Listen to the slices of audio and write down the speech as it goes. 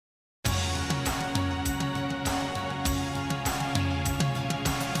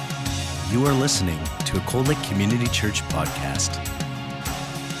You are listening to a Cold Lake Community Church podcast.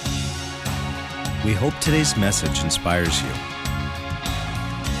 We hope today's message inspires you.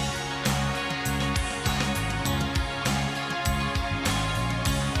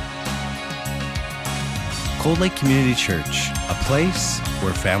 Cold Lake Community Church, a place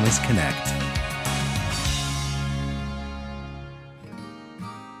where families connect.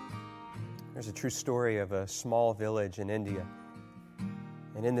 There's a true story of a small village in India.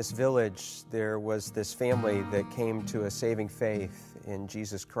 And in this village, there was this family that came to a saving faith in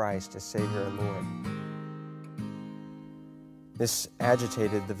Jesus Christ as Savior and Lord. This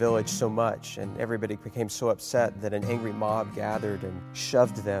agitated the village so much, and everybody became so upset that an angry mob gathered and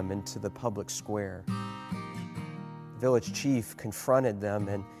shoved them into the public square. The village chief confronted them,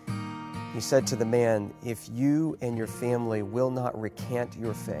 and he said to the man, "If you and your family will not recant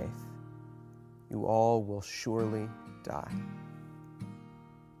your faith, you all will surely die."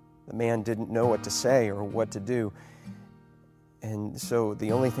 The man didn't know what to say or what to do. And so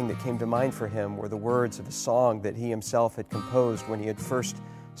the only thing that came to mind for him were the words of a song that he himself had composed when he had first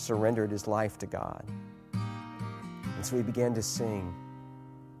surrendered his life to God. And so he began to sing,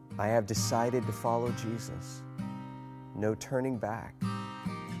 "I have decided to follow Jesus. No turning back,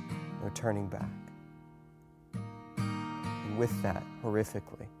 no turning back." And with that,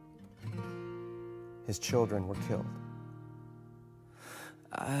 horrifically, his children were killed.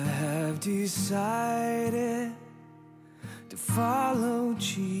 I have decided to follow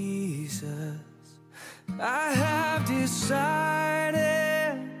Jesus. I have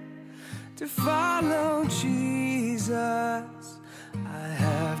decided to follow Jesus. I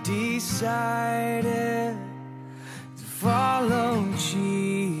have decided to follow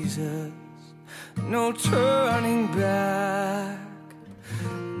Jesus. No turning back,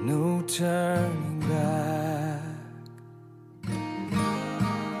 no turning back.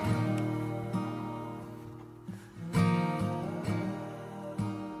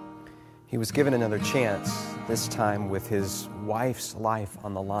 He was given another chance, this time with his wife's life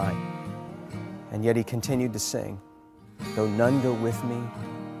on the line. And yet he continued to sing, "Though none go with me,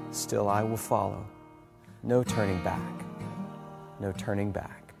 still I will follow. No turning back, no turning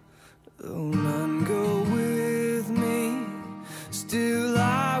back." Though none go with me, still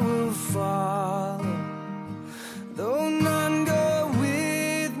I will follow. Though none go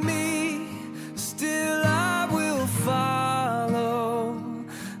with me, still I will follow.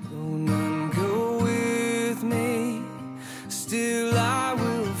 Though none go with me, still I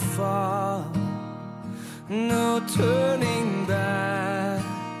will follow. No turning back,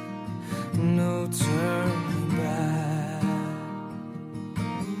 no turning back.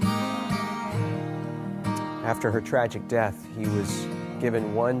 After her tragic death, he was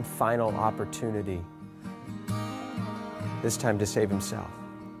given one final opportunity, this time to save himself.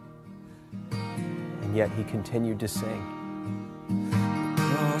 And yet he continued to sing.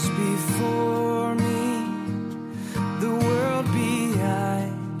 Cross before me, the world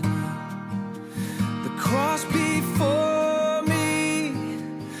behind me. The cross before me,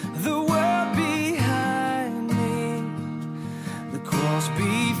 the world behind me. The cross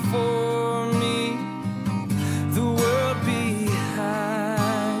before me, the world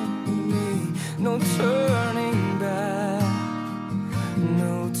behind me. No turning back,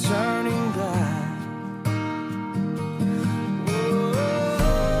 no turning back.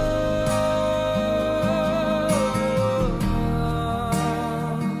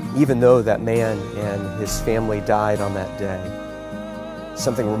 Even though that man and his family died on that day,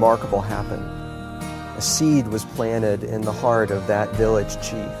 something remarkable happened. A seed was planted in the heart of that village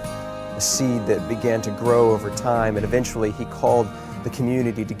chief, a seed that began to grow over time, and eventually he called the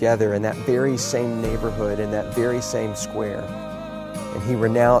community together in that very same neighborhood, in that very same square, and he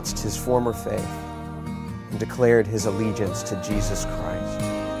renounced his former faith and declared his allegiance to Jesus Christ.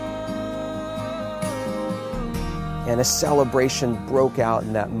 And a celebration broke out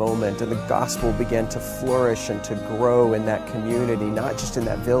in that moment, and the gospel began to flourish and to grow in that community, not just in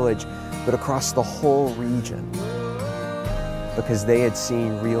that village, but across the whole region, because they had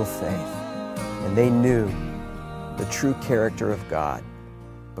seen real faith, and they knew the true character of God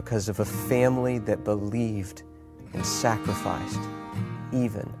because of a family that believed and sacrificed,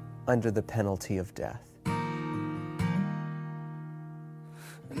 even under the penalty of death.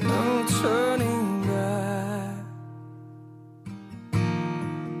 No turning back,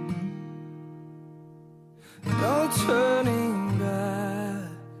 no turning back.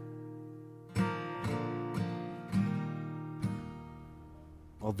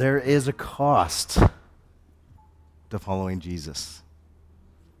 Well, there is a cost to following Jesus.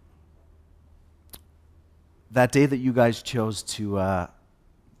 That day that you guys chose to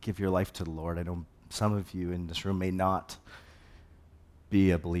give your life to the Lord. I know some of you in this room may not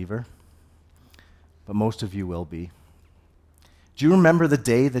be a believer, but most of you will be. Do you remember the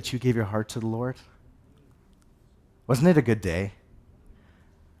day that you gave your heart to the Lord? Wasn't it a good day?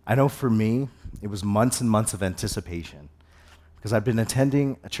 I know for me, it was months and months of anticipation because I'd been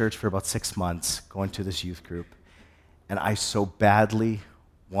attending a church for about 6 months, going to this youth group, and I so badly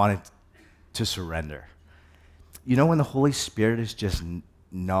wanted to surrender. You know when the Holy Spirit is just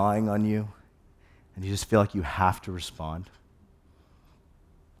gnawing on you and you just feel like you have to respond?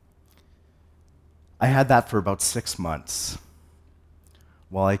 I had that for about 6 months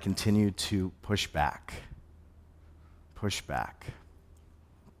while I continued to push back.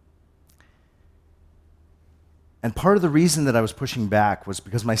 And part of the reason that I was pushing back was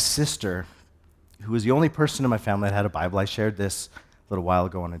because my sister, who was the only person in my family that had a Bible, I shared this a little while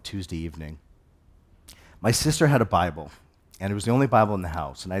ago on a Tuesday evening. My sister had a Bible, and it was the only Bible in the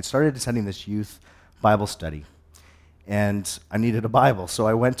house. And I had started attending this youth Bible study, and I needed a Bible. So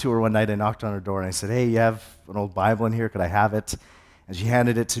I went to her one night, I knocked on her door, and I said, "Hey, you have an old Bible in here? Could I have it?" And she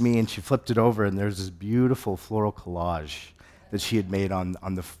handed it to me, and she flipped it over, and there's this beautiful floral collage that she had made on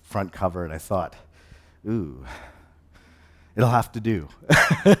the front cover, and I thought, ooh, it'll have to do.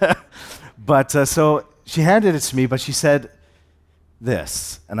 But so she handed it to me, but she said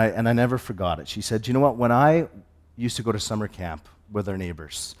this, and I never forgot it. She said, "You know what, when I used to go to summer camp with our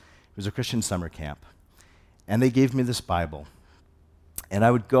neighbors, it was a Christian summer camp, and they gave me this Bible, and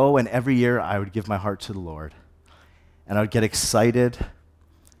I would go, and every year I would give my heart to the Lord, and I would get excited,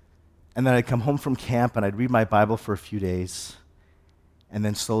 and then I'd come home from camp, and I'd read my Bible for a few days, and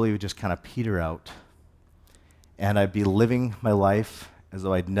then slowly it would just kind of peter out, and I'd be living my life as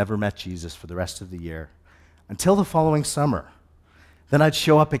though I'd never met Jesus for the rest of the year, until the following summer. Then I'd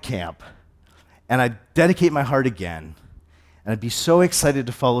show up at camp, and I'd dedicate my heart again, and I'd be so excited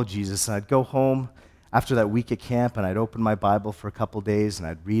to follow Jesus, and I'd go home after that week at camp, and I'd open my Bible for a couple days, and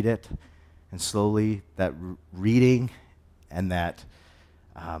I'd read it, and slowly that reading and that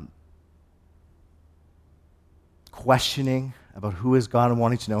questioning about who is God and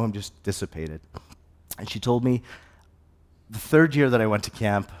wanting to know him just dissipated. And she told me the third year that I went to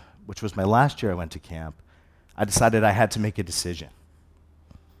camp, which was my last year I went to camp, I decided I had to make a decision.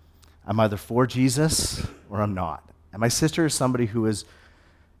 I'm either for Jesus or I'm not. And my sister is somebody who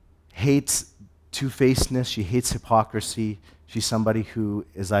hates two-facedness, she hates hypocrisy. She's somebody who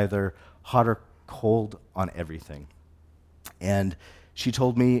is either hot or cold on everything. And she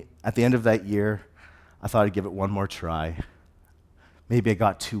told me at the end of that year, I thought I'd give it one more try. Maybe I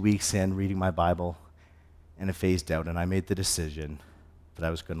got 2 weeks in reading my Bible, and it phased out, and I made the decision that I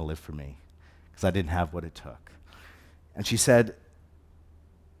was going to live for me because I didn't have what it took. And she said,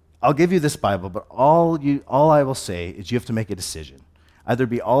 "I'll give you this Bible, but all I will say is you have to make a decision. Either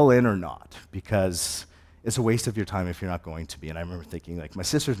be all in or not, because it's a waste of your time if you're not going to be." And I remember thinking, like, my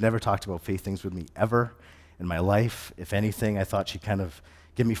sister's never talked about faith things with me ever in my life. If anything, I thought she'd kind of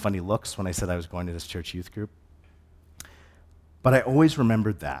give me funny looks when I said I was going to this church youth group. But I always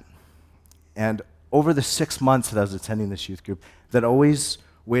remembered that. And over the 6 months that I was attending this youth group, that always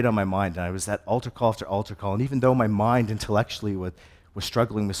weighed on my mind. And I was at altar call after altar call. And even though my mind intellectually was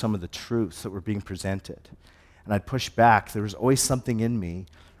struggling with some of the truths that were being presented, and I'd push back, there was always something in me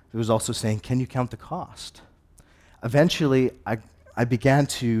that was also saying, can you count the cost? Eventually, I began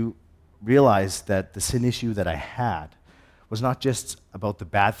to realize that the sin issue that I had was not just about the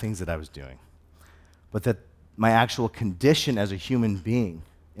bad things that I was doing, but that my actual condition as a human being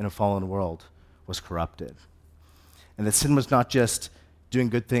in a fallen world was corrupted. And that sin was not just doing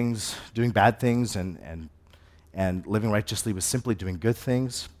good things, doing bad things, and living righteously, was simply doing good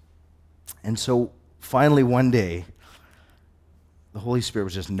things. And so finally one day, the Holy Spirit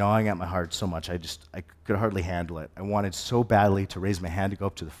was just gnawing at my heart so much, I could hardly handle it. I wanted so badly to raise my hand to go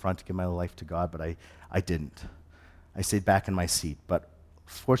up to the front to give my life to God, but I didn't. I stayed back in my seat. But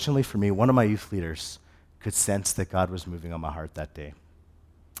fortunately for me, one of my youth leaders could sense that God was moving on my heart that day.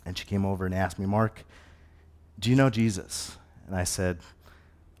 And she came over and asked me, "Mark, do you know Jesus?" And I said,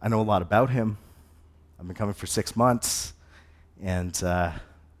 "I know a lot about him. I've been coming for 6 months." And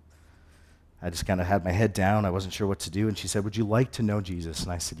I just kind of had my head down. I wasn't sure what to do. And she said, "Would you like to know Jesus?"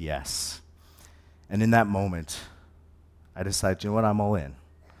 And I said, "Yes." And in that moment, I decided, you know what, I'm all in.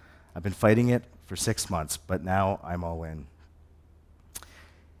 I've been fighting it for 6 months, but now I'm all in.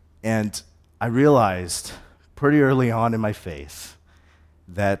 And I realized pretty early on in my faith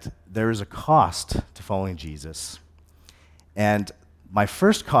that there is a cost to following Jesus. And my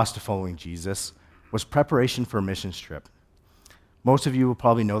first cost to following Jesus was preparation for a missions trip. Most of you will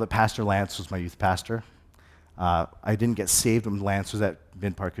probably know that Pastor Lance was my youth pastor. I didn't get saved when Lance was at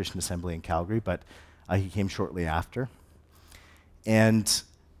Bin Park Christian Assembly in Calgary, but he came shortly after. And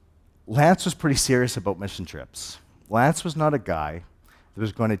Lance was pretty serious about mission trips. Lance was not a guy that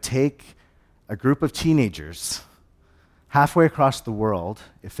was going to take a group of teenagers halfway across the world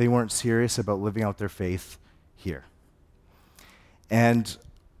if they weren't serious about living out their faith here. And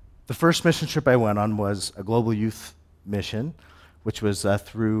the first mission trip I went on was a global youth mission, which was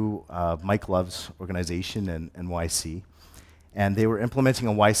through Mike Love's organization and YC. And they were implementing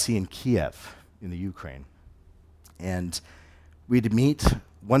a YC in Kiev in the Ukraine. And we'd meet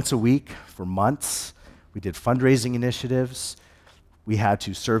once a week for months. We did fundraising initiatives. We had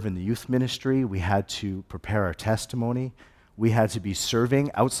to serve in the youth ministry. We had to prepare our testimony. We had to be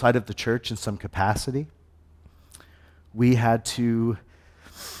serving outside of the church in some capacity. We had to,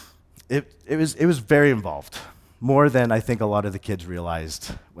 it was very involved, more than I think a lot of the kids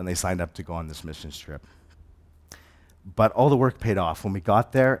realized when they signed up to go on this mission trip. But all the work paid off. When we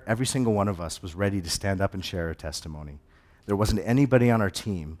got there, every single one of us was ready to stand up and share a testimony. There wasn't anybody on our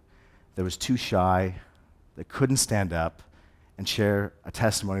team that was too shy, that couldn't stand up and share a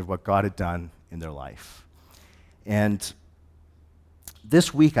testimony of what God had done in their life. And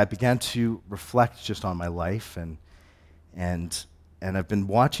this week I began to reflect just on my life, and I've been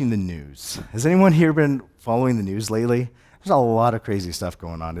watching the news. Has anyone here been following the news lately? There's a lot of crazy stuff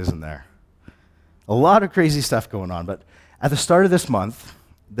going on, isn't there? A lot of crazy stuff going on. But at the start of this month,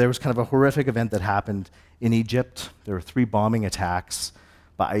 there was kind of a horrific event that happened in Egypt. There were 3 bombing attacks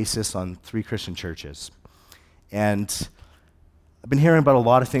by ISIS on 3 Christian churches. And I've been hearing about a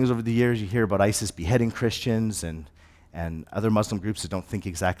lot of things over the years. You hear about ISIS beheading Christians and other Muslim groups that don't think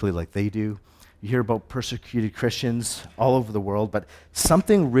exactly like they do. You hear about persecuted Christians all over the world, but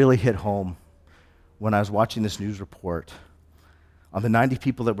something really hit home when I was watching this news report on the 90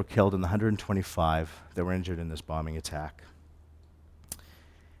 people that were killed and the 125 that were injured in this bombing attack.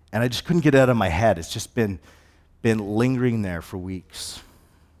 And I just couldn't get it out of my head. It's just been lingering there for weeks.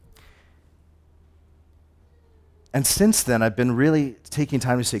 And since then, I've been really taking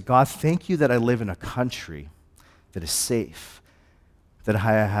time to say, God, thank you that I live in a country that is safe, that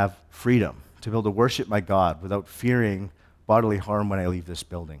I have freedom to be able to worship my God without fearing bodily harm when I leave this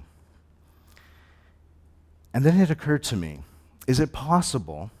building. And then it occurred to me, is it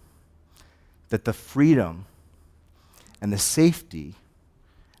possible that the freedom and the safety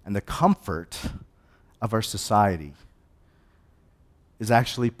and the comfort of our society is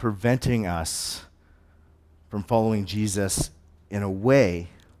actually preventing us from following Jesus in a way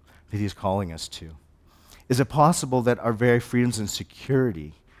that he's calling us to? Is it possible that our very freedoms and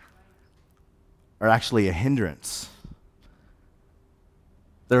security are actually a hindrance?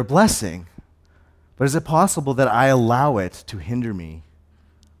 They're a blessing, but is it possible that I allow it to hinder me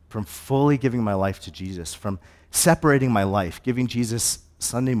from fully giving my life to Jesus, from separating my life, giving Jesus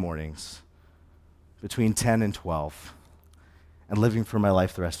Sunday mornings between 10 and 12, and living for my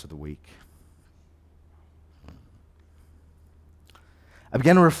life the rest of the week? I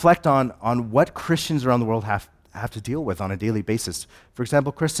began to reflect on what Christians around the world have to deal with on a daily basis. For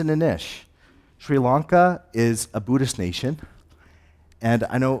example, Kristen and Nish. Sri Lanka is a Buddhist nation, and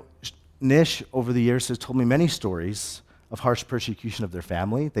I know Nish over the years has told me many stories of harsh persecution of their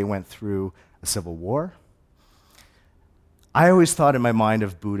family. They went through a civil war. I always thought in my mind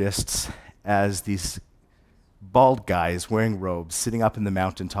of Buddhists as these bald guys wearing robes, sitting up in the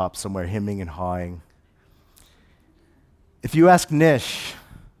mountaintop somewhere, hemming and hawing. If you ask Nish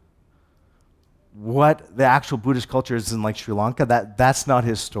what the actual Buddhist culture is in like Sri Lanka, that's not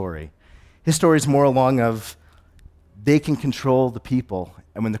his story. His story is more along of they can control the people.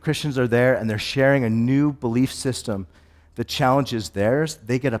 And when the Christians are there and they're sharing a new belief system that challenges theirs,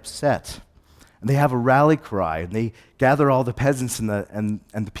 they get upset. And they have a rally cry, and they gather all the peasants and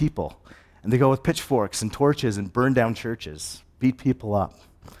the people. And they go with pitchforks and torches and burn down churches, beat people up.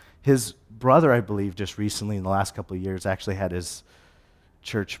 His brother, I believe, just recently in the last couple of years, actually had his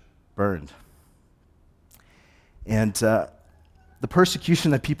church burned. And the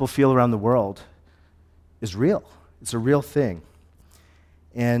persecution that people feel around the world is real. It's a real thing.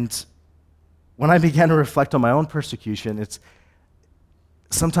 And when I began to reflect on my own persecution,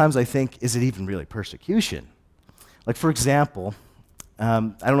 sometimes I think, is it even really persecution? Like, for example, I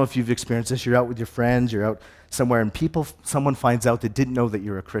don't know if you've experienced this. You're out with your friends, you're out somewhere, and someone finds out they didn't know that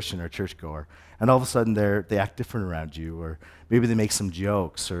you're a Christian or a churchgoer, and all of a sudden they act different around you, or maybe they make some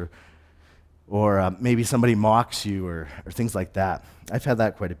jokes, or maybe somebody mocks you, or things like that. I've had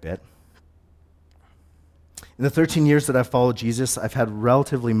that quite a bit. In the 13 years that I've followed Jesus, I've had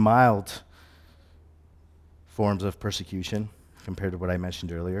relatively mild forms of persecution compared to what I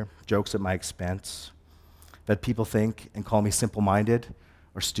mentioned earlier. Jokes at my expense, I've had people think and call me simple-minded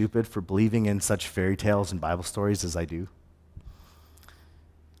or stupid for believing in such fairy tales and Bible stories as I do.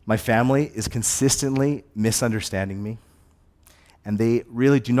 My family is consistently misunderstanding me, and they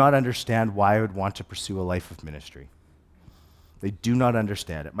really do not understand why I would want to pursue a life of ministry. They do not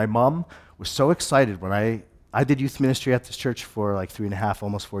understand it. My mom was so excited when I did youth ministry at this church for like 3.5,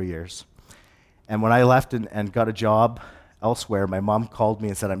 almost 4 years. And when I left and got a job elsewhere, my mom called me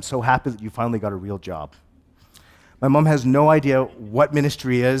and said, "I'm so happy that you finally got a real job." My mom has no idea what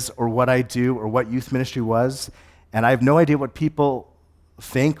ministry is or what I do or what youth ministry was, and I have no idea what people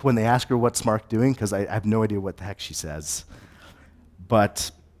think when they ask her what's Mark doing, because I have no idea what the heck she says.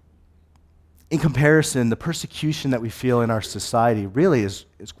 But in comparison, the persecution that we feel in our society really is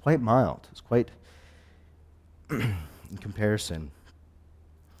quite mild. It's quite in comparison.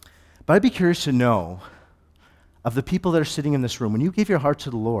 But I'd be curious to know, of the people that are sitting in this room, when you gave your heart to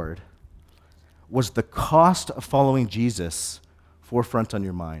the Lord, was the cost of following Jesus forefront on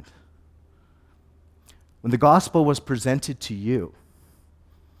your mind? When the gospel was presented to you,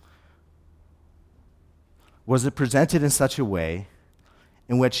 was it presented in such a way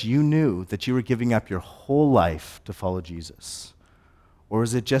in which you knew that you were giving up your whole life to follow Jesus? Or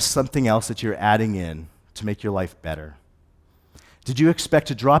is it just something else that you're adding in to make your life better? Did you expect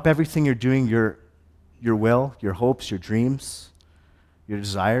to drop everything you're doing, your will, your hopes, your dreams, your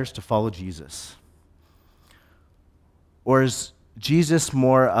desires to follow Jesus? Or is Jesus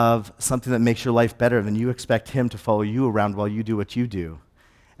more of something that makes your life better than you expect him to follow you around while you do what you do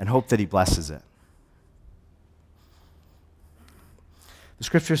and hope that he blesses it? The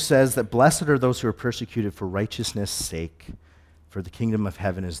scripture says that blessed are those who are persecuted for righteousness' sake, for the kingdom of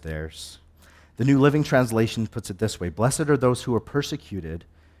heaven is theirs. The New Living Translation puts it this way: blessed are those who are persecuted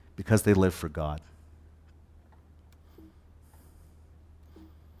because they live for God.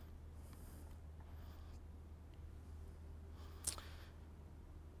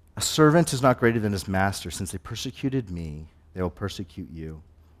 A servant is not greater than his master. Since they persecuted me, they will persecute you.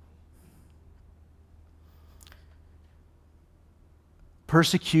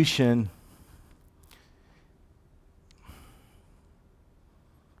 Persecution,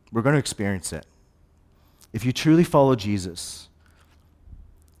 we're going to experience it. If you truly follow Jesus,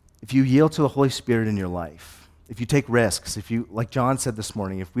 if you yield to the Holy Spirit in your life, if you take risks, if you, like John said this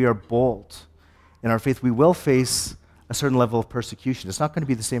morning, if we are bold in our faith, we will face a certain level of persecution. It's not going to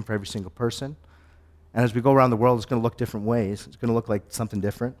be the same for every single person. And as we go around the world, it's going to look different ways. It's going to look like something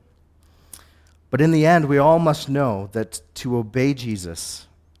different. But in the end, we all must know that to obey Jesus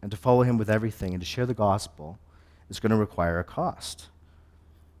and to follow him with everything and to share the gospel is going to require a cost.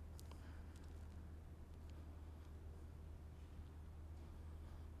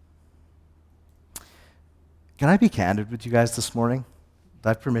 Can I be candid with you guys this morning? Do I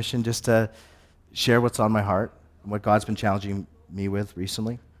have permission just to share what's on my heart and what God's been challenging me with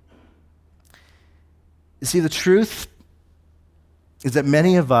recently? You see, the truth is that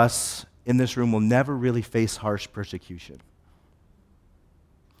many of us in this room will never really face harsh persecution.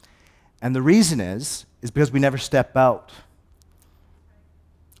 And the reason is because we never step out.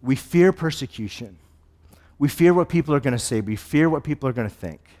 We fear persecution. We fear what people are going to say. We fear what people are going to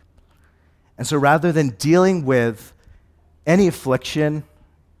think. And so rather than dealing with any affliction,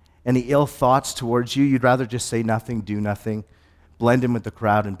 any ill thoughts towards you, you'd rather just say nothing, do nothing, blend in with the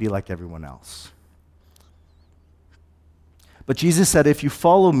crowd, and be like everyone else. But Jesus said, if you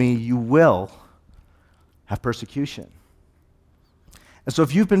follow me, you will have persecution. And so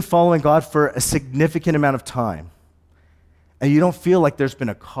if you've been following God for a significant amount of time, and you don't feel like there's been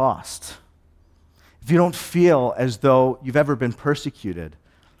a cost, if you don't feel as though you've ever been persecuted,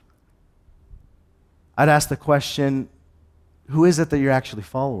 I'd ask the question, who is it that you're actually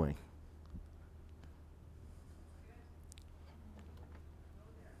following?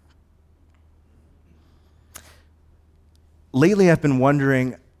 Lately, I've been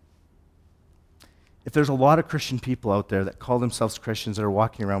wondering if there's a lot of Christian people out there that call themselves Christians that are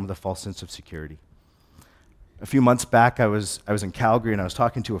walking around with a false sense of security. A few months back, I was in Calgary, and I was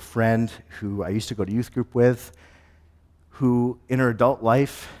talking to a friend who I used to go to youth group with, who in her adult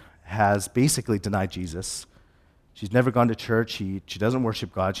life has basically denied Jesus. She's never gone to church. She doesn't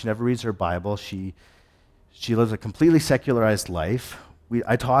worship God. She never reads her Bible. She lives a completely secularized life.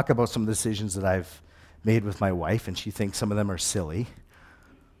 I talk about some of the decisions that I've made with my wife, and she thinks some of them are silly.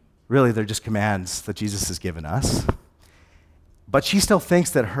 Really, they're just commands that Jesus has given us. But she still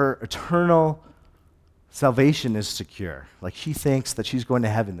thinks that her eternal salvation is secure. Like, she thinks that she's going to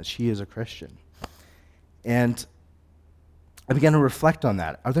heaven, that she is a Christian. And I began to reflect on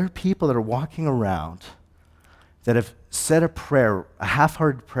that. Are there people that are walking around that have said a prayer, a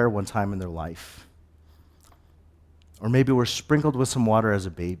half-hearted prayer one time in their life, or maybe were sprinkled with some water as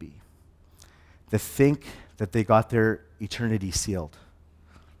a baby, that think that they got their eternity sealed,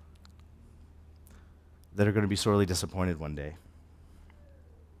 that are going to be sorely disappointed one day.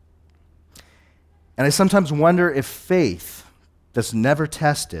 And I sometimes wonder if faith that's never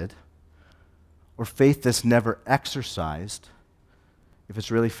tested, or faith that's never exercised, if it's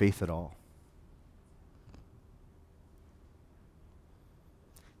really faith at all.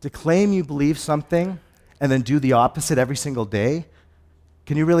 To claim you believe something and then do the opposite every single day,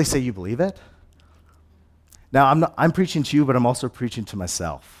 can you really say you believe it? Now, I'm preaching to you, but I'm also preaching to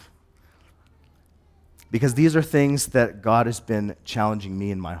myself. Because these are things that God has been challenging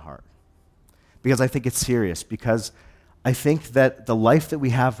me in my heart. Because I think it's serious. Because I think that the life that we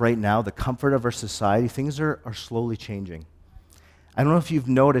have right now, the comfort of our society, things are slowly changing. I don't know if you've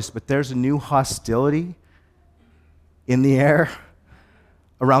noticed, but there's a new hostility in the air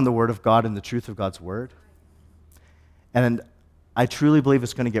around the Word of God and the truth of God's Word. And I truly believe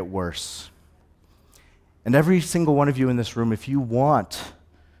it's going to get worse. And every single one of you in this room, if you want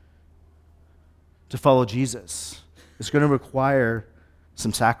to follow Jesus, it's going to require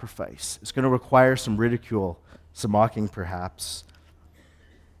some sacrifice. It's going to require some ridicule, some mocking perhaps.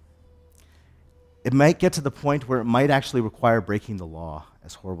 It might get to the point where it might actually require breaking the law,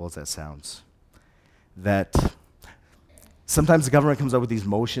 as horrible as that sounds. That sometimes the government comes up with these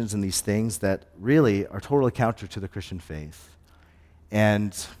motions and these things that really are totally counter to the Christian faith.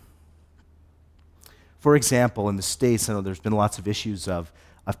 And for example, in the States, I know there's been lots of issues of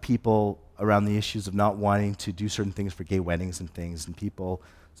people around the issues of not wanting to do certain things for gay weddings and things, and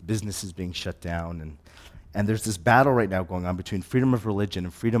businesses being shut down. And there's this battle right now going on between freedom of religion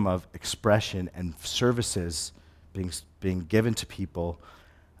and freedom of expression and services being given to people,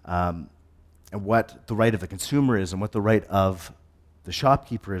 and what the right of the consumer is and what the right of the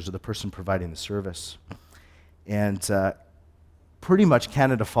shopkeeper is, or the person providing the service. And pretty much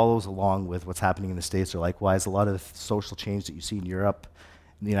Canada follows along with what's happening in the States, or likewise. A lot of the social change that you see in Europe,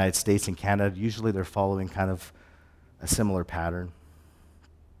 in the United States, and Canada, usually they're following kind of a similar pattern.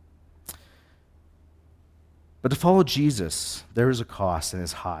 But to follow Jesus, there is a cost, and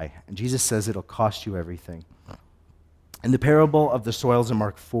it's high. And Jesus says it'll cost you everything. In the parable of the soils in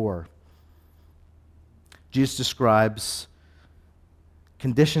Mark 4, Jesus describes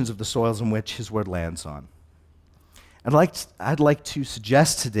conditions of the soils in which his word lands on. I'd like to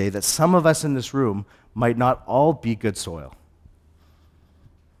suggest today that some of us in this room might not all be good soil.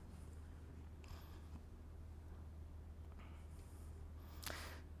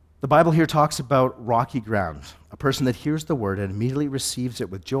 The Bible here talks about rocky ground, a person that hears the word and immediately receives it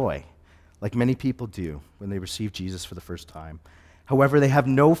with joy, like many people do when they receive Jesus for the first time. However, they have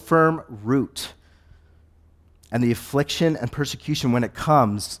no firm root, and the affliction and persecution, when it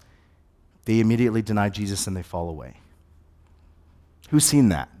comes, they immediately deny Jesus and they fall away. Who's seen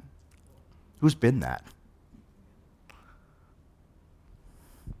that? Who's been that?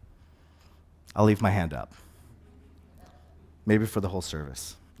 I'll leave my hand up. Maybe for the whole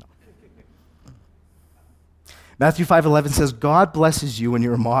service. No. Matthew 5:11 says, God blesses you when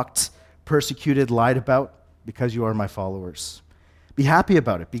you are mocked, persecuted, lied about, because you are my followers. Be happy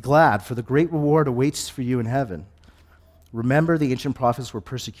about it. Be glad, for the great reward awaits for you in heaven. Remember, the ancient prophets were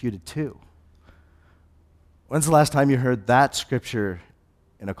persecuted too. When's the last time you heard that scripture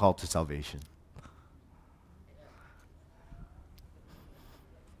in a call to salvation?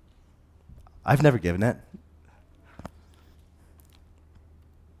 I've never given it.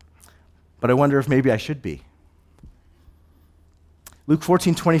 But I wonder if maybe I should be. Luke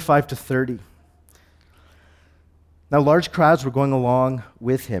 14:25-30. Now large crowds were going along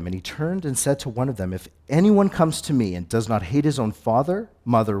with him, and he turned and said to one of them, if anyone comes to me and does not hate his own father,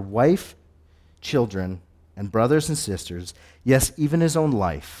 mother, wife, children, and brothers and sisters, yes, even his own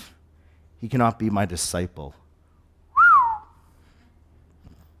life, he cannot be my disciple.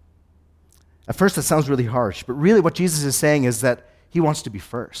 At first that sounds really harsh, but really what Jesus is saying is that he wants to be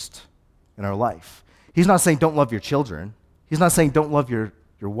first in our life. He's not saying don't love your children. He's not saying don't love your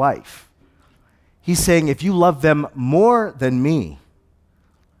wife. He's saying if you love them more than me,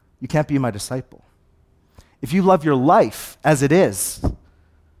 you can't be my disciple. If you love your life as it is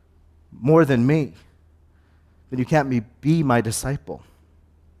more than me, then you can't be my disciple.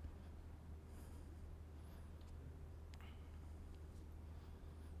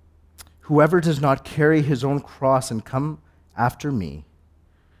 Whoever does not carry his own cross and come after me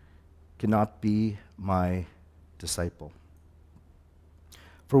cannot be my disciple.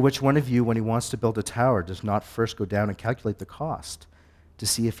 For which one of you, when he wants to build a tower, does not first go down and calculate the cost to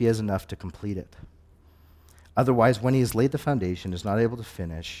see if he has enough to complete it? Otherwise, when he has laid the foundation, is not able to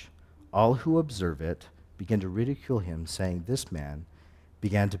finish, all who observe it began to ridicule him, saying, "This man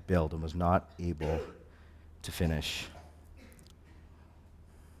began to build and was not able to finish."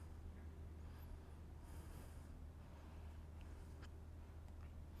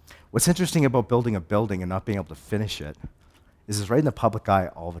 What's interesting about building a building and not being able to finish it is it's right in the public eye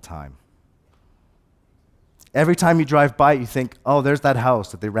all the time. Every time you drive by it, you think, oh, there's that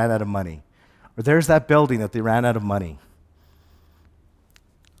house that they ran out of money. Or there's that building that they ran out of money.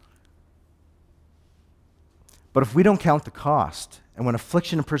 But if we don't count the cost, and when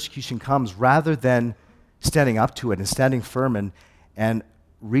affliction and persecution comes, rather than standing up to it and standing firm and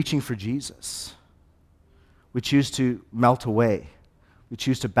reaching for Jesus, we choose to melt away. We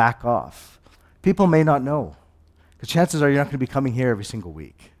choose to back off. People may not know, because chances are you're not going to be coming here every single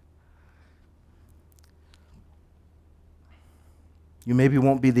week. You maybe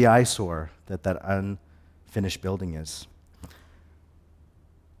won't be the eyesore that unfinished building is.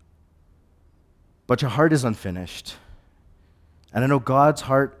 But your heart is unfinished. And I know God's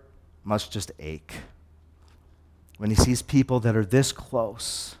heart must just ache when he sees people that are this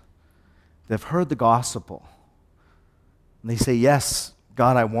close. They've heard the gospel. And they say, yes,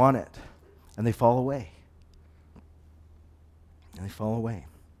 God, I want it. And they fall away. And they fall away.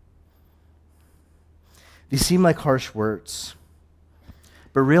 These seem like harsh words.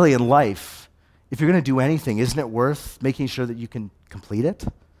 But really in life, if you're going to do anything, isn't it worth making sure that you can complete it?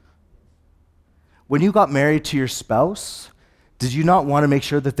 When you got married to your spouse, did you not want to make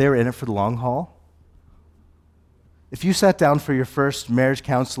sure that they were in it for the long haul? If you sat down for your first marriage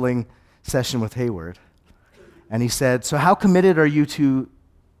counseling session with Hayward, and he said, so how committed are you to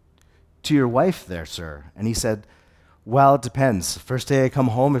your wife there, sir? And he said, well, it depends. First day I come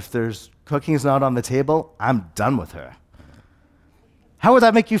home, if there's cooking is not on the table, I'm done with her. How would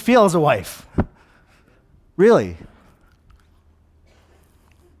that make you feel as a wife? Really?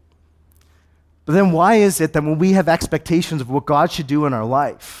 But then why is it that when we have expectations of what God should do in our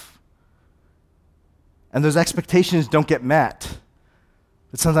life, and those expectations don't get met,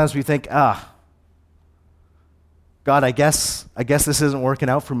 that sometimes we think, God, I guess this isn't working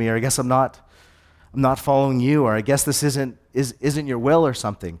out for me, or I guess I'm not following you, or I guess this isn't your will or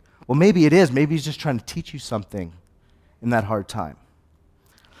something. Well, maybe it is. Maybe he's just trying to teach you something in that hard time.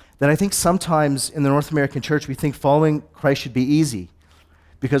 That I think sometimes in the North American church, we think following Christ should be easy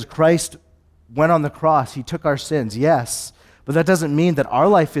because Christ went on the cross. He took our sins, yes, but that doesn't mean that our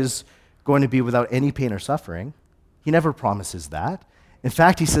life is going to be without any pain or suffering. He never promises that. In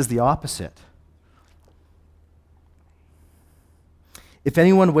fact, he says the opposite. If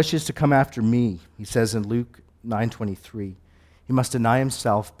anyone wishes to come after me, he says in Luke 9:23, he must deny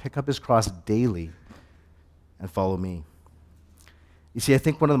himself, pick up his cross daily, and follow me. You see, I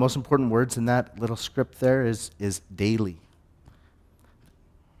think one of the most important words in that little script there is daily.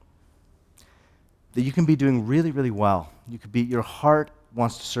 That you can be doing really, really well. Your heart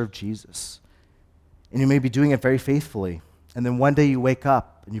wants to serve Jesus. And you may be doing it very faithfully. And then one day you wake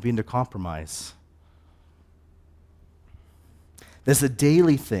up and you begin to compromise. There's a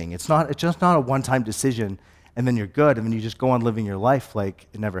daily thing. It's just not a one-time decision and then you're good and then you just go on living your life like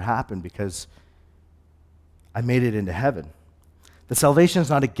it never happened because I made it into heaven. The salvation is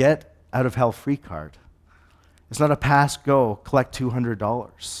not a get-out-of-hell-free card. It's not a pass, go, collect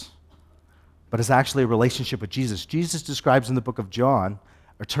 $200. But it's actually a relationship with Jesus. Jesus describes in the book of John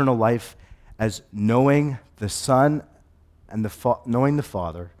eternal life as knowing the Son and knowing the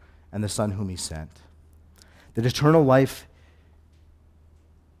Father and the Son whom he sent. That eternal life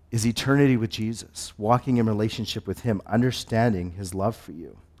is eternity with Jesus, walking in relationship with him, understanding his love for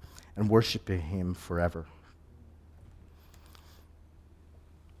you, and worshiping him forever.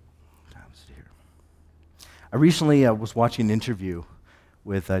 I recently was watching an interview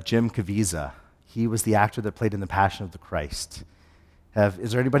with Jim Caviezel. He was the actor that played in The Passion of the Christ.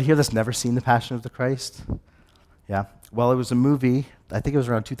 Is there anybody here that's never seen The Passion of the Christ? Yeah? Well, it was a movie, I think it was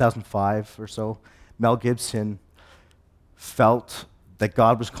around 2005 or so. Mel Gibson felt that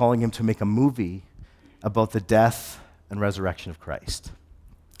God was calling him to make a movie about the death and resurrection of Christ.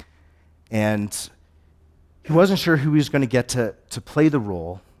 And he wasn't sure who he was going to get to play the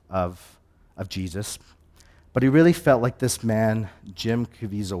role of Jesus. But he really felt like this man, Jim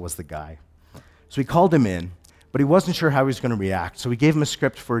Caviezel, was the guy. So he called him in, but he wasn't sure how he was going to react. So he gave him a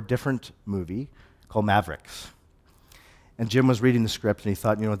script for a different movie called Mavericks. And Jim was reading the script, and he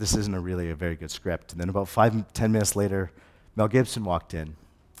thought, this isn't really a very good script. And then about 5-10 minutes later, Mel Gibson walked in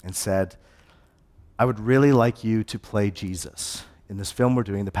and said, I would really like you to play Jesus in this film we're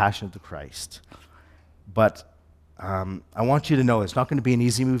doing, The Passion of the Christ. But I want you to know it's not going to be an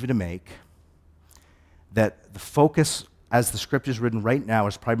easy movie to make, that the focus as the script is written right now,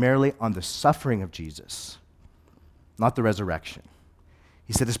 is primarily on the suffering of Jesus, not the resurrection.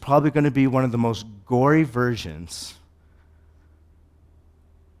 He said it's probably going to be one of the most gory versions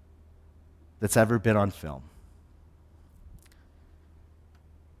that's ever been on film.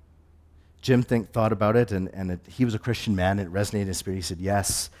 Jim thought about it, and he was a Christian man, and it resonated in his spirit. He said,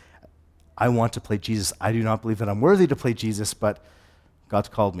 yes, I want to play Jesus. I do not believe that I'm worthy to play Jesus, but God's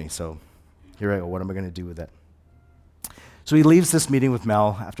called me, so here I go. What am I going to do with it? So he leaves this meeting with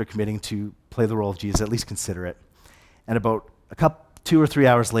Mel after committing to play the role of Jesus, at least consider it. And about 2 or 3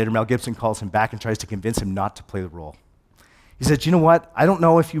 hours later, Mel Gibson calls him back and tries to convince him not to play the role. He said, you know what? I don't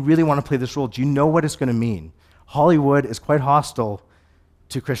know if you really want to play this role. Do you know what it's going to mean? Hollywood is quite hostile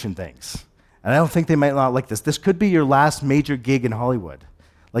to Christian things. And I don't think they might not like this. This could be your last major gig in Hollywood.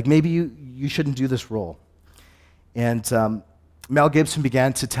 Like maybe you shouldn't do this role. And Mel Gibson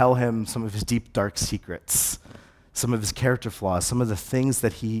began to tell him some of his deep, dark secrets, some of his character flaws, some of the things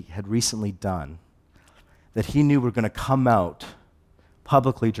that he had recently done that he knew were going to come out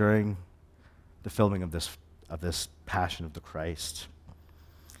publicly during the filming of this Passion of the Christ.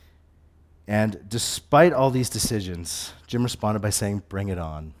 And despite all these decisions, Jim responded by saying, bring it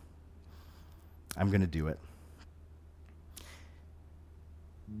on. I'm going to do it.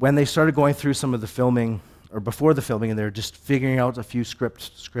 When they started going through some of the filming, or before the filming, and they were just figuring out a few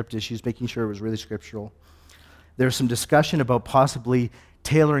script issues, making sure it was really scriptural, there was some discussion about possibly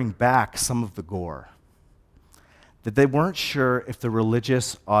tailoring back some of the gore. That they weren't sure if the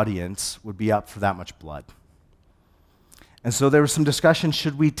religious audience would be up for that much blood. And so there was some discussion,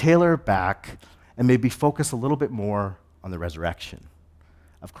 should we tailor back and maybe focus a little bit more on the resurrection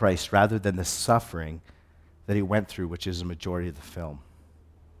of Christ rather than the suffering that he went through, which is a majority of the film.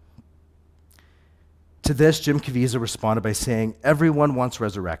 To this, Jim Caviezel responded by saying, everyone wants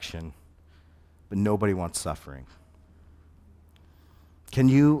resurrection, but nobody wants suffering. Can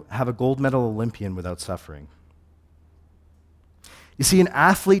you have a gold medal Olympian without suffering? You see, an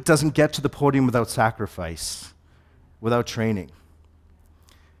athlete doesn't get to the podium without sacrifice, without training.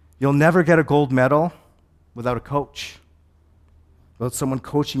 You'll never get a gold medal without a coach, without someone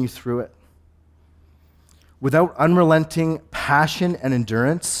coaching you through it. Without unrelenting passion and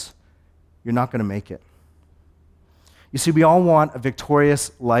endurance, you're not going to make it. You see, we all want a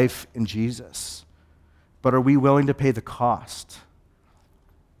victorious life in Jesus, but are we willing to pay the cost?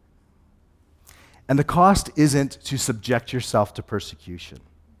 And the cost isn't to subject yourself to persecution.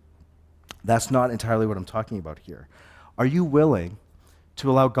 That's not entirely what I'm talking about here. Are you willing to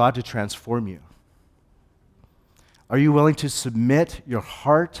allow God to transform you? Are you willing to submit your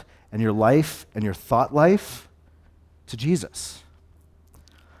heart and your life and your thought life to Jesus?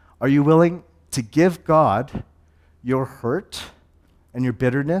 Are you willing to give God your hurt and your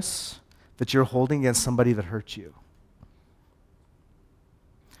bitterness that you're holding against somebody that hurt you?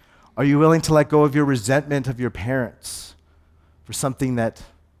 Are you willing to let go of your resentment of your parents for something that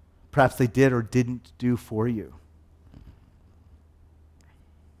perhaps they did or didn't do for you?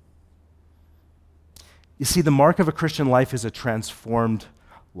 You see, the mark of a Christian life is a transformed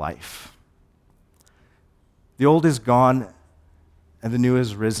life. The old is gone and the new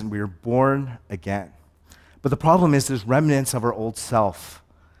is risen. We are born again. But the problem is there's remnants of our old self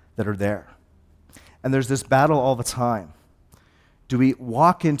that are there. And there's this battle all the time. Do we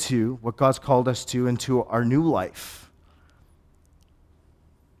walk into what God's called us to, into our new life?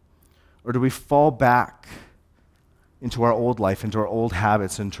 Or do we fall back into our old life, into our old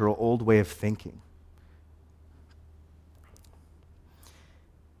habits, into our old way of thinking?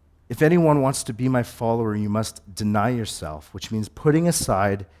 If anyone wants to be my follower, you must deny yourself, which means putting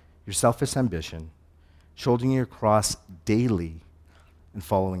aside your selfish ambition, shouldering your cross daily, and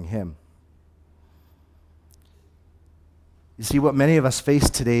following him. You see, what many of us face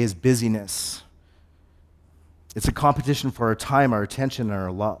today is busyness. It's a competition for our time, our attention, and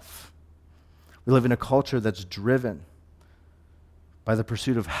our love. We live in a culture that's driven by the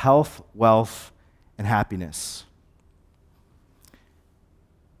pursuit of health, wealth, and happiness.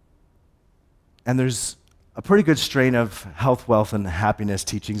 And there's a pretty good strain of health, wealth, and happiness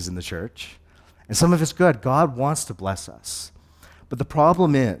teachings in the church. And some of it's good. God wants to bless us. But the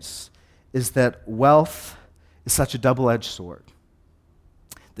problem is that wealth is such a double-edged sword.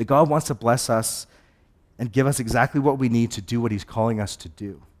 That God wants to bless us and give us exactly what we need to do what he's calling us to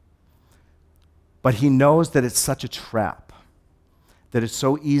do. But he knows that it's such a trap, that it's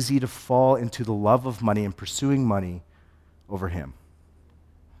so easy to fall into the love of money and pursuing money over him.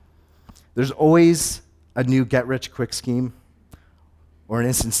 There's always a new get-rich-quick scheme or an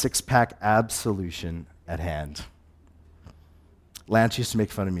instant six-pack abs solution at hand. Lance used to make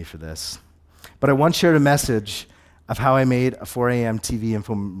fun of me for this. But I once shared a message of how I made a 4 a.m. TV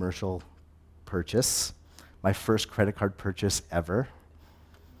infomercial purchase, my first credit card purchase ever.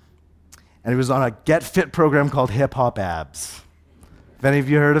 And it was on a Get Fit program called Hip Hop Abs. Have any of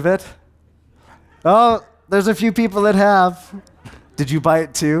you heard of it? Oh, there's a few people that have. Did you buy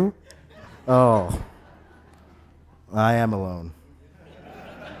it too? Oh, I am alone.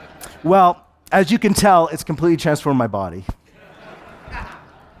 Well, as you can tell, it's completely transformed my body.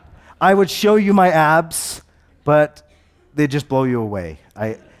 I would show you my abs, but they just blow you away.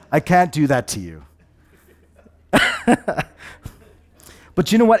 I can't do that to you.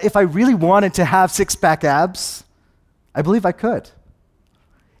 But you know what? If I really wanted to have six-pack abs, I believe I could.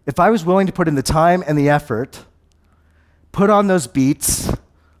 If I was willing to put in the time and the effort, put on those beats,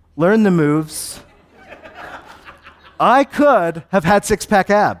 learn the moves, I could have had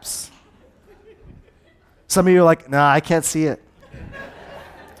six-pack abs. Some of you are like, nah, I can't see it.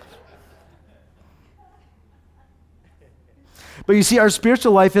 But you see, our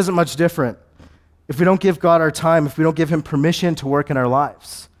spiritual life isn't much different. If we don't give God our time, if we don't give him permission to work in our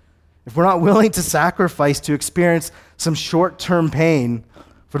lives, if we're not willing to sacrifice to experience some short-term pain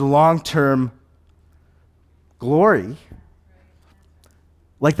for the long-term glory,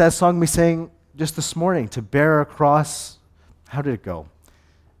 like that song we sang just this morning, to bear a cross, how did it go?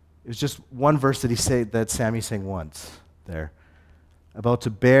 It was just one verse that Sammy sang once there, about to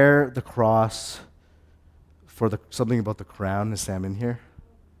bear the cross for something about the crown. Is Sam in here?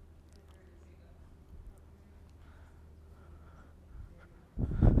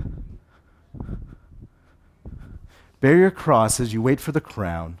 Bear your cross as you wait for the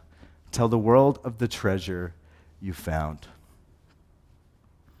crown. Tell the world of the treasure you found.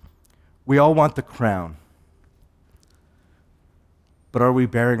 We all want the crown. But are we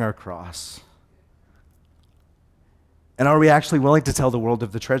bearing our cross? And are we actually willing to tell the world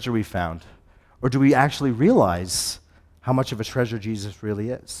of the treasure we found? Or do we actually realize how much of a treasure Jesus really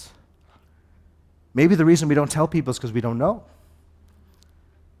is? Maybe the reason we don't tell people is because we don't know.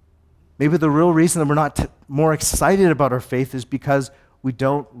 Maybe the real reason that we're not more excited about our faith is because we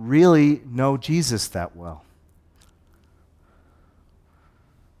don't really know Jesus that well.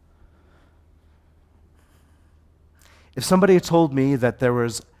 If somebody had told me that there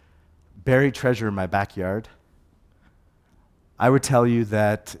was buried treasure in my backyard, I would tell you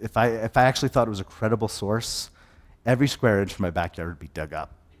that if I actually thought it was a credible source, every square inch of my backyard would be dug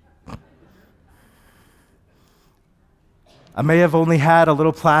up. I may have only had a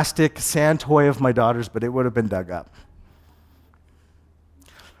little plastic sand toy of my daughter's, but it would have been dug up.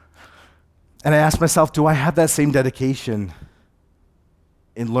 And I asked myself, do I have that same dedication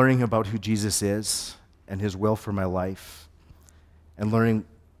in learning about who Jesus is and his will for my life and learning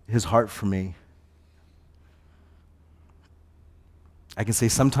his heart for me? I can say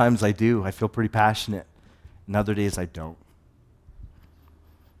sometimes I do. I feel pretty passionate. And other days I don't.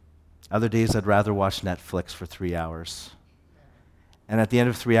 Other days I'd rather watch Netflix for 3 hours. And at the end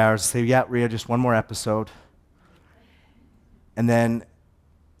of 3 hours, I say, yeah, Rhea, just one more episode. And then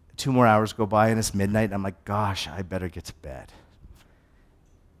 2 more hours go by and it's midnight. And I'm like, gosh, I better get to bed.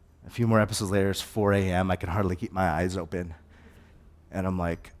 A few more episodes later, it's 4 a.m. I can hardly keep my eyes open. And I'm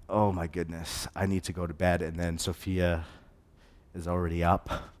like, oh my goodness, I need to go to bed. And then Sophia is already up.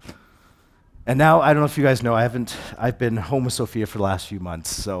 And now, I don't know if you guys know, I've been home with Sophia for the last few months,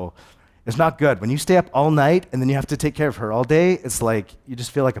 so it's not good. When you stay up all night and then you have to take care of her all day, it's like you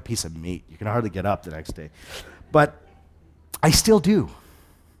just feel like a piece of meat. You can hardly get up the next day. But I still do.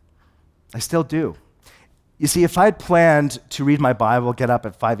 I still do. You see, if I'd planned to read my Bible, get up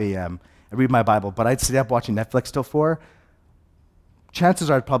at 5 a.m. and read my Bible, but I'd stay up watching Netflix till 4, chances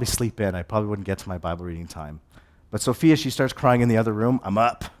are I'd probably sleep in. I probably wouldn't get to my Bible reading time. But Sophia, she starts crying in the other room. I'm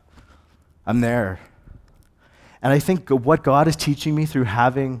up. I'm there. And I think what God is teaching me through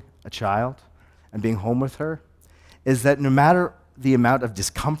having a child and being home with her is that no matter the amount of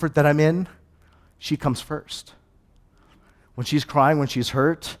discomfort that I'm in, she comes first. When she's crying, when she's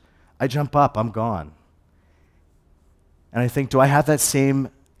hurt, I jump up, I'm gone. And I think, do I have that same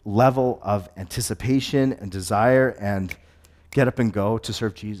level of anticipation and desire and get up and go to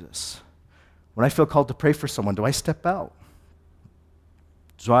serve Jesus? When I feel called to pray for someone, do I step out?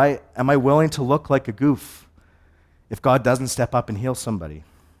 Am I willing to look like a goof if God doesn't step up and heal somebody?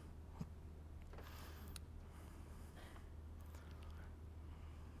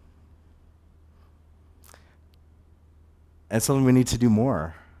 And it's something we need to do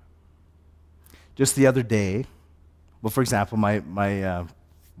more. Just the other day, well, for example, my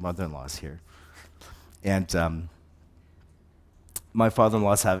mother-in-law is here. And my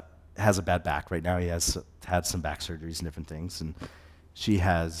father-in-law has a bad back right now. He has had some back surgeries and different things, and she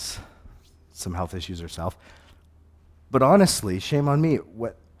has some health issues herself. But honestly, shame on me.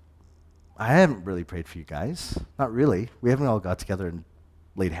 I haven't really prayed for you guys. Not really. We haven't all got together and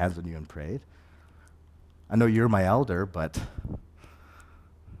laid hands on you and prayed. I know you're my elder,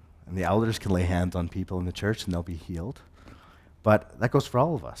 and the elders can lay hands on people in the church and they'll be healed. But that goes for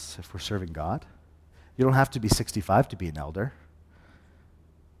all of us if we're serving God. You don't have to be 65 to be an elder.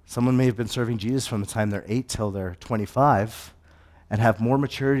 Someone may have been serving Jesus from the time they're 8 till they're 25 and have more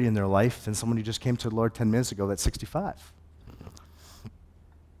maturity in their life than someone who just came to the Lord 10 minutes ago that's 65.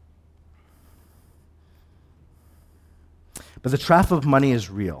 But the trap of money is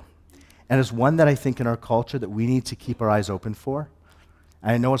real, and it's one that I think in our culture that we need to keep our eyes open for.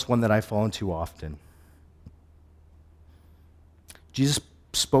 And I know it's one that I fall into often. Jesus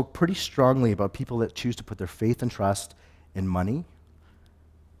spoke pretty strongly about people that choose to put their faith and trust in money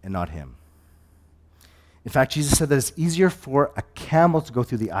and not him. In fact, Jesus said that it's easier for a camel to go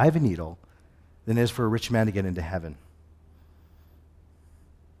through the eye of a needle than it is for a rich man to get into heaven.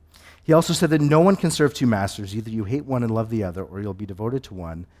 He also said that no one can serve two masters. Either you hate one and love the other, or you'll be devoted to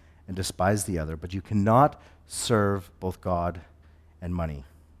one and despise the other. But you cannot serve both God and money.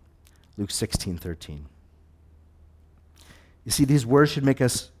 Luke 16:13. You see, these words should make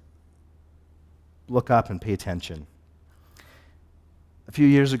us look up and pay attention. A few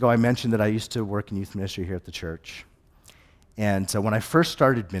years ago, I mentioned that I used to work in youth ministry here at the church. And when I first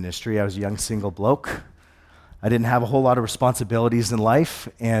started ministry, I was a young single bloke. I didn't have a whole lot of responsibilities in life,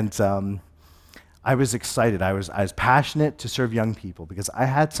 and I was excited. I was passionate to serve young people because I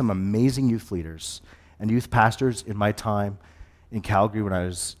had some amazing youth leaders and youth pastors in my time in Calgary when I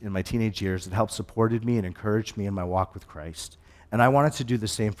was in my teenage years that helped supported me and encouraged me in my walk with Christ. And I wanted to do the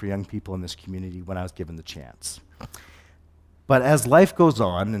same for young people in this community when I was given the chance. But as life goes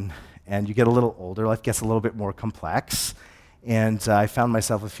on and you get a little older, life gets a little bit more complex. And I found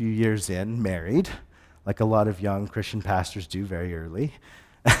myself a few years in, married, like a lot of young Christian pastors do very early.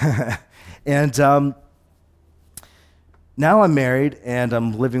 And now I'm married and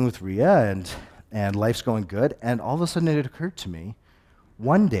I'm living with Rhea and life's going good. And all of a sudden it occurred to me,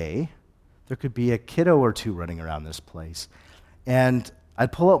 one day there could be a kiddo or two running around this place. And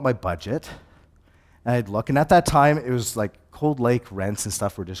I'd pull out my budget and I'd look. And at that time, it was like Cold Lake rents and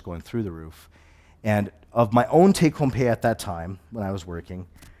stuff were just going through the roof. And of my own take-home pay at that time, when I was working,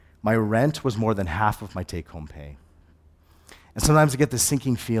 my rent was more than half of my take-home pay. And sometimes I get this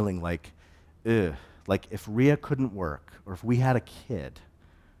sinking feeling like, ugh, like if Rhea couldn't work or if we had a kid,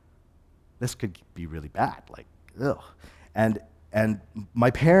 this could be really bad, like, ugh. And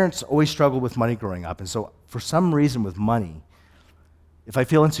my parents always struggled with money growing up, and so for some reason with money, if I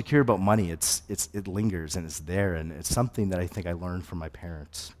feel insecure about money, it lingers and it's there, and it's something that I think I learned from my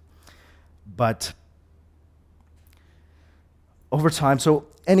parents. But over time, so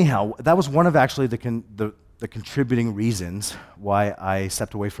anyhow, that was one of actually the contributing reasons why I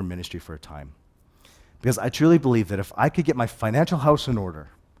stepped away from ministry for a time. Because I truly believe that if I could get my financial house in order,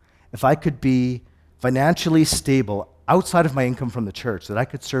 if I could be financially stable outside of my income from the church, that I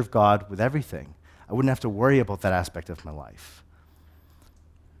could serve God with everything, I wouldn't have to worry about that aspect of my life.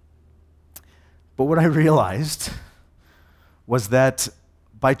 But what I realized was that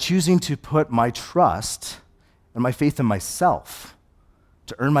by choosing to put my trust and my faith in myself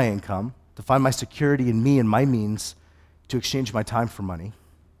to earn my income, to find my security in me and my means to exchange my time for money,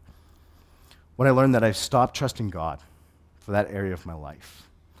 when I learned that I stopped trusting God for that area of my life,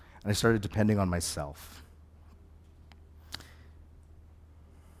 and I started depending on myself.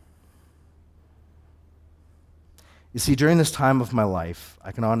 You see, during this time of my life,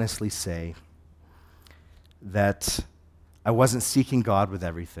 I can honestly say that I wasn't seeking God with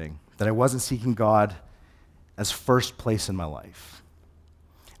everything, that I wasn't seeking God as first place in my life.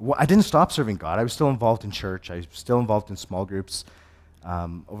 Well, I didn't stop serving God. I was still involved in church. I was still involved in small groups.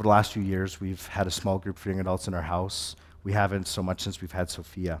 Over the last few years, we've had a small group for young adults in our house. We haven't so much since we've had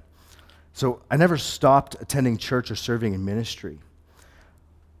Sophia. So I never stopped attending church or serving in ministry.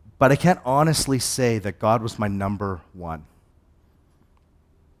 But I can't honestly say that God was my number one.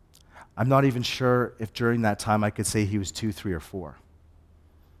 I'm not even sure if during that time I could say he was 2, 3, or 4,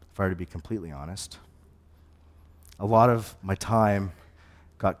 if I were to be completely honest. A lot of my time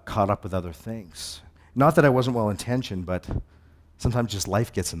got caught up with other things. Not that I wasn't well-intentioned, but sometimes just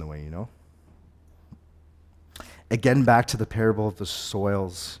life gets in the way, you know? Again, back to the parable of the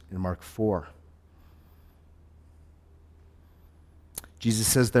soils in Mark 4. Jesus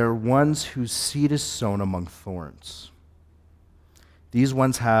says, there are ones whose seed is sown among thorns. These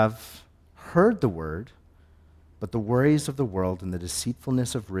ones have heard the word, but the worries of the world and the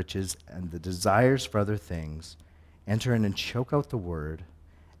deceitfulness of riches and the desires for other things enter in and choke out the word,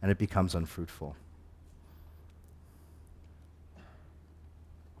 and it becomes unfruitful.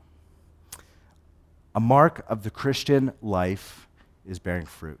 A mark of the Christian life is bearing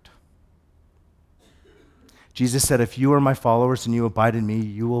fruit. Jesus said, if you are my followers and you abide in me,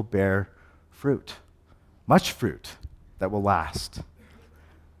 you will bear fruit. Much fruit that will last.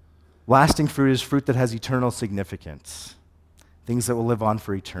 Lasting fruit is fruit that has eternal significance. Things that will live on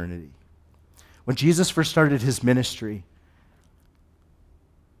for eternity. When Jesus first started his ministry,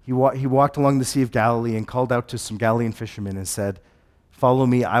 he walked along the Sea of Galilee and called out to some Galilean fishermen and said, follow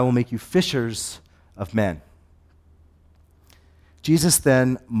me, I will make you fishers of men. Jesus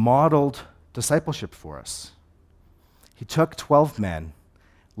then modeled discipleship for us. He took 12 men,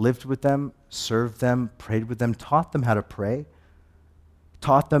 lived with them, served them, prayed with them, taught them how to pray,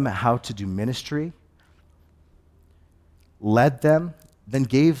 taught them how to do ministry, led them, then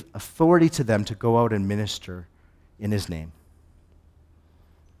gave authority to them to go out and minister in his name.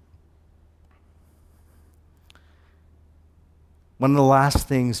 One of the last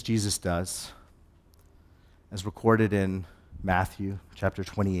things Jesus does, as recorded in Matthew chapter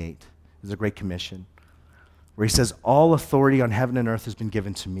 28, is the Great Commission, where he says, all authority on heaven and earth has been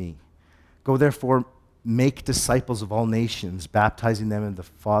given to me. Go therefore, make disciples of all nations, baptizing them in the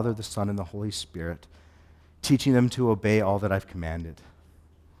Father, the Son, and the Holy Spirit, teaching them to obey all that I've commanded.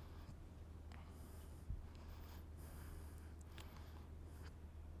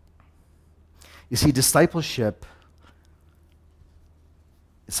 You see, discipleship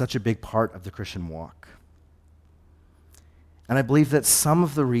is such a big part of the Christian walk. And I believe that some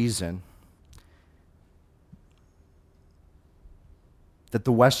of the reason that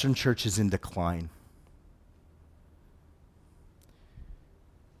the Western church is in decline,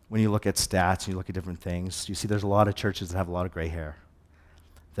 when you look at stats and you look at different things, you see there's a lot of churches that have a lot of gray hair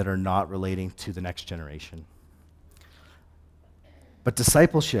that are not relating to the next generation. But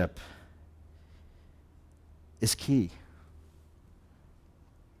discipleship is key.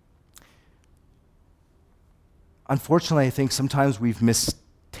 Unfortunately, I think sometimes we've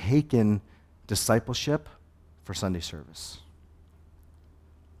mistaken discipleship for Sunday service.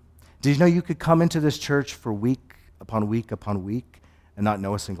 Did you know you could come into this church for week upon week upon week and not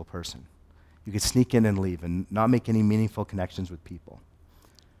know a single person? You could sneak in and leave and not make any meaningful connections with people.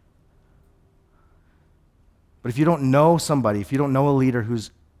 But if you don't know somebody, if you don't know a leader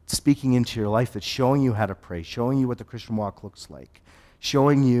who's speaking into your life, that's showing you how to pray, showing you what the Christian walk looks like,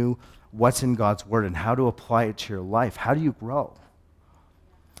 showing you what's in God's word and how to apply it to your life, how do you grow?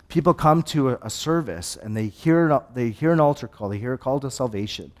 People come to a service and they hear an altar call, they hear a call to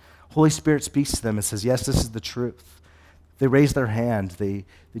salvation. Holy Spirit speaks to them and says, yes, this is the truth. They raise their hand, they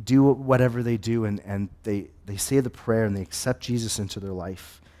do whatever they do, and they say the prayer and they accept Jesus into their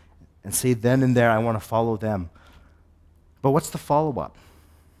life and say then and there, I want to follow them. But what's the follow-up?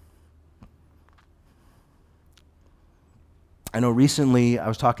 I know recently I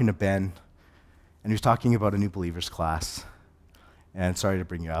was talking to Ben, and he was talking about a new believers class. And sorry to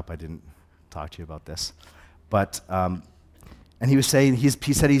bring you up, I didn't talk to you about this. But, and he was saying, he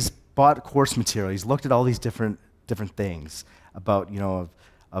said he's bought course material. He's looked at all these different things about,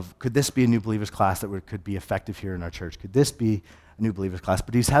 of could this be a new believers class that could be effective here in our church? Could this be a new believers class?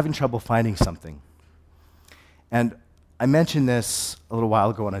 But he's having trouble finding something. And I mentioned this a little while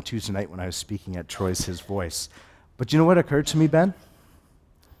ago on a Tuesday night when I was speaking at Troy's His Voice. But you know what occurred to me, Ben?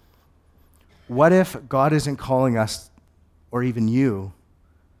 What if God isn't calling us, or even you,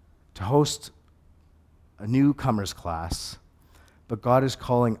 to host a newcomers class, but God is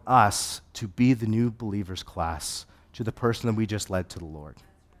calling us to be the new believers class to the person that we just led to the Lord?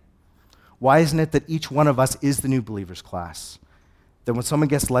 Why isn't it that each one of us is the new believers class? That when someone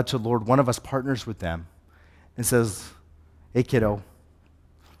gets led to the Lord, one of us partners with them and says, hey kiddo,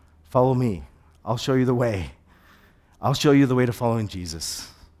 follow me. I'll show you the way. I'll show you the way to following Jesus.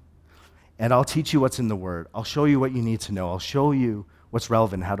 And I'll teach you what's in the Word. I'll show you what you need to know. I'll show you what's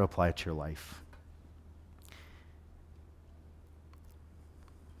relevant and how to apply it to your life.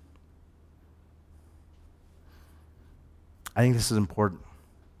 I think this is important.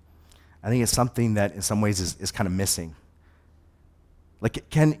 I think it's something that in some ways is kind of missing. Like,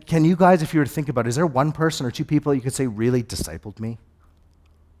 can you guys, if you were to think about it, is there one person or two people you could say really discipled me?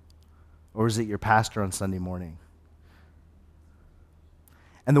 Or is it your pastor on Sunday morning?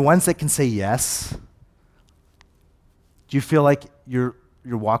 And the ones that can say yes, do you feel like your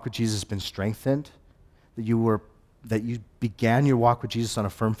walk with Jesus has been strengthened? That you began your walk with Jesus on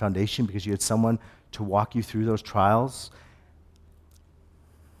a firm foundation because you had someone to walk you through those trials?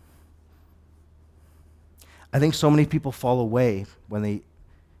 I think so many people fall away when they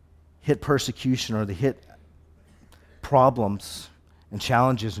hit persecution or they hit problems and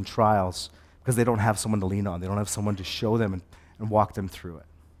challenges and trials because they don't have someone to lean on. They don't have someone to show them and walk them through it.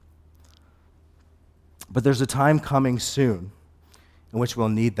 But there's a time coming soon in which we'll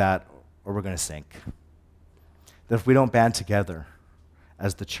need that or we're going to sink. That if we don't band together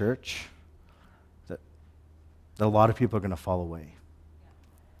as the church, that a lot of people are going to fall away.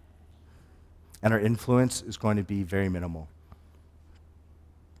 And our influence is going to be very minimal.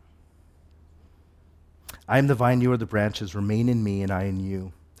 I am the vine, you are the branches. Remain in me, and I in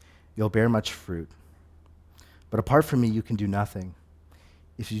you. You'll bear much fruit. But apart from me, you can do nothing.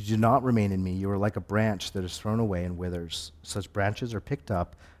 If you do not remain in me, you are like a branch that is thrown away and withers. Such branches are picked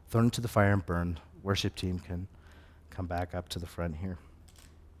up, thrown into the fire, and burned. Worship team can come back up to the front here.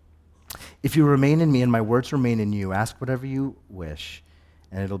 If you remain in me and my words remain in you, ask whatever you wish,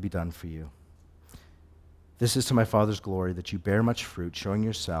 and it'll be done for you. This is to my Father's glory, that you bear much fruit, showing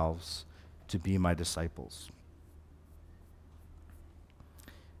yourselves to be my disciples.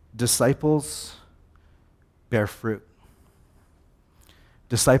 Disciples bear fruit.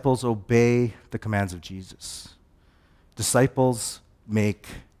 Disciples obey the commands of Jesus. Disciples make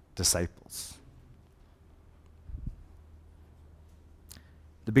disciples.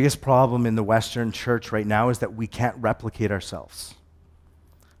 The biggest problem in the Western church right now is that we can't replicate ourselves.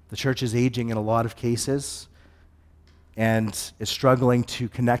 The church is aging in a lot of cases and is struggling to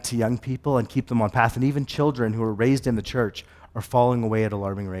connect to young people and keep them on path. And even children who are raised in the church are falling away at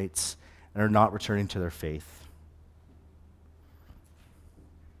alarming rates and are not returning to their faith.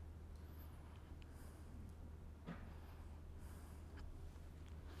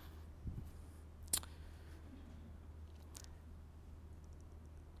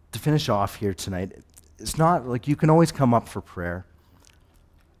 To finish off here tonight, it's not like you can always come up for prayer,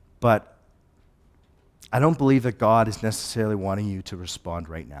 but I don't believe that God is necessarily wanting you to respond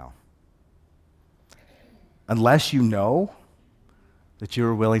right now. Unless you know that you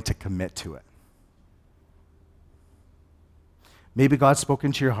are willing to commit to it. Maybe God's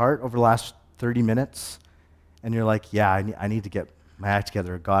spoken to your heart over the last 30 minutes, and you're like, yeah, I need to get my act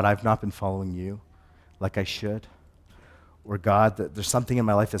together. God, I've not been following you like I should. Or God, there's something in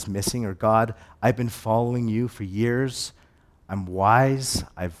my life that's missing. Or God, I've been following you for years. I'm wise.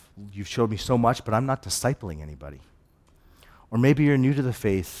 You've showed me so much, but I'm not discipling anybody. Or maybe you're new to the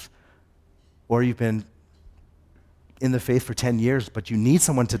faith, or you've been in the faith for 10 years, but you need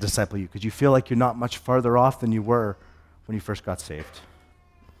someone to disciple you because you feel like you're not much farther off than you were when you first got saved.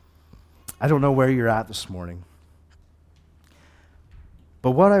 I don't know where you're at this morning.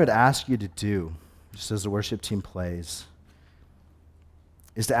 But what I would ask you to do, just as the worship team plays,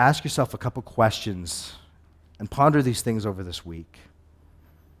 is to ask yourself a couple questions and ponder these things over this week.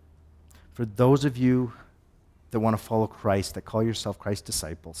 For those of you that want to follow Christ, that call yourself Christ's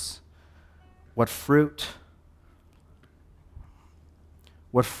disciples, what fruit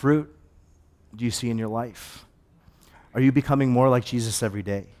do you see in your life? Are you becoming more like Jesus every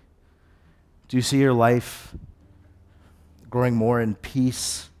day? Do you see your life growing more in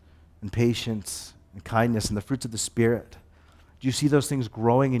peace and patience and kindness and the fruits of the Spirit? Do you see those things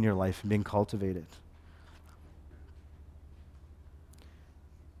growing in your life and being cultivated?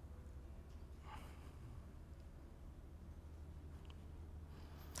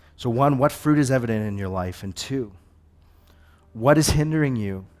 So one, what fruit is evident in your life? And two, what is hindering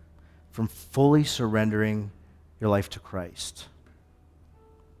you from fully surrendering your life to Christ?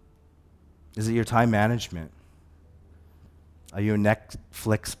 Is it your time management? Are you a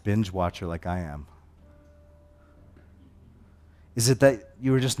Netflix binge watcher like I am? Is it that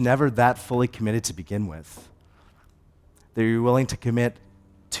you were just never that fully committed to begin with? That you're willing to commit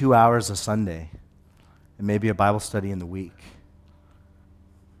 2 hours a Sunday and maybe a Bible study in the week?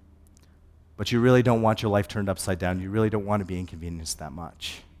 But you really don't want your life turned upside down. You really don't want to be inconvenienced that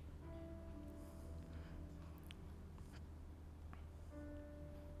much.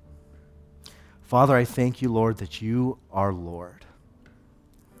 Father, I thank you, Lord, that you are Lord.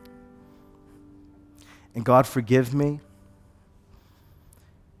 And God, forgive me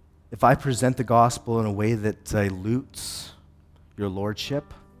if I present the gospel in a way that dilutes your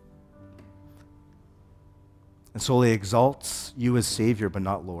lordship and solely exalts you as Savior but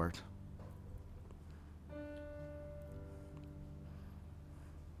not Lord.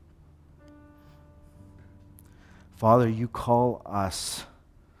 Father, you call us.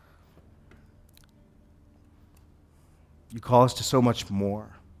 You call us to so much more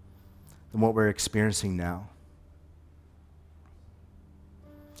than what we're experiencing now.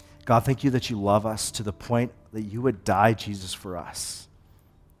 God, thank you that you love us to the point that you would die, Jesus, for us.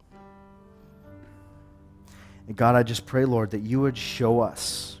 And God, I just pray, Lord, that you would show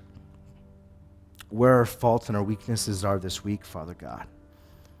us where our faults and our weaknesses are this week, Father God.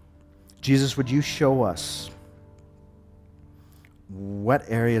 Jesus, would you show us what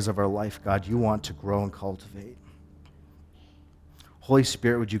areas of our life, God, you want to grow and cultivate. Holy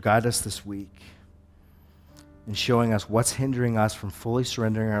Spirit, would you guide us this week in showing us what's hindering us from fully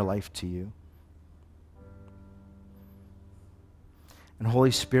surrendering our life to you? And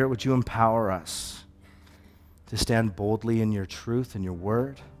Holy Spirit, would you empower us to stand boldly in your truth and your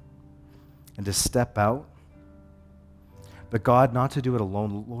word and to step out? But God, not to do it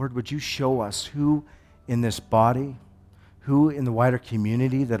alone. Lord, would you show us who in this body, who in the wider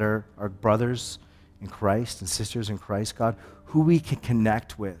community that are our brothers in Christ and sisters in Christ, God, who we can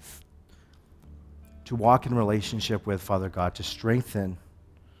connect with, to walk in relationship with, Father God, to strengthen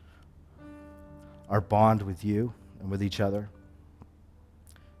our bond with you and with each other.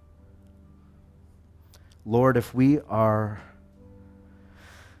 Lord, if we are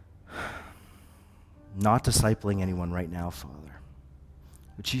not discipling anyone right now, Father,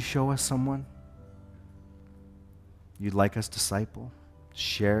 would you show us someone you'd like us to disciple,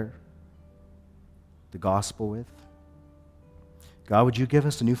 share the gospel with? God, would you give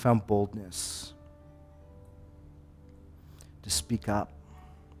us a newfound boldness to speak up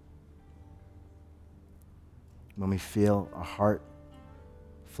when we feel a heart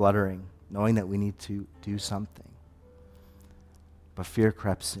fluttering, knowing that we need to do something, but fear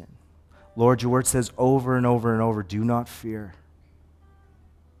creeps in. Lord, your word says over and over and over, do not fear.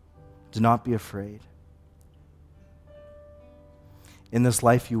 Do not be afraid. In this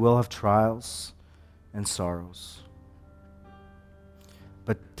life you will have trials and sorrows.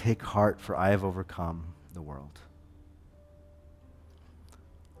 But take heart, for I have overcome the world.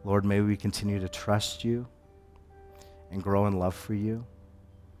 Lord, may we continue to trust you and grow in love for you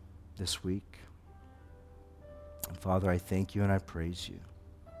this week. And Father, I thank you and I praise you.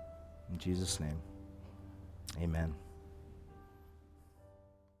 In Jesus' name, amen.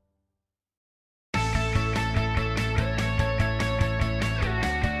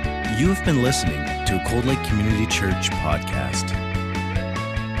 You have been listening to a Cold Lake Community Church podcast.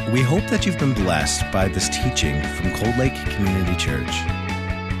 We hope that you've been blessed by this teaching from Cold Lake Community Church.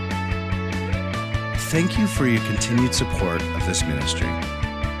 Thank you for your continued support of this ministry.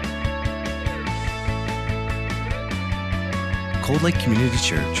 Cold Lake Community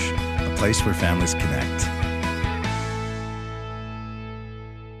Church, a place where families connect.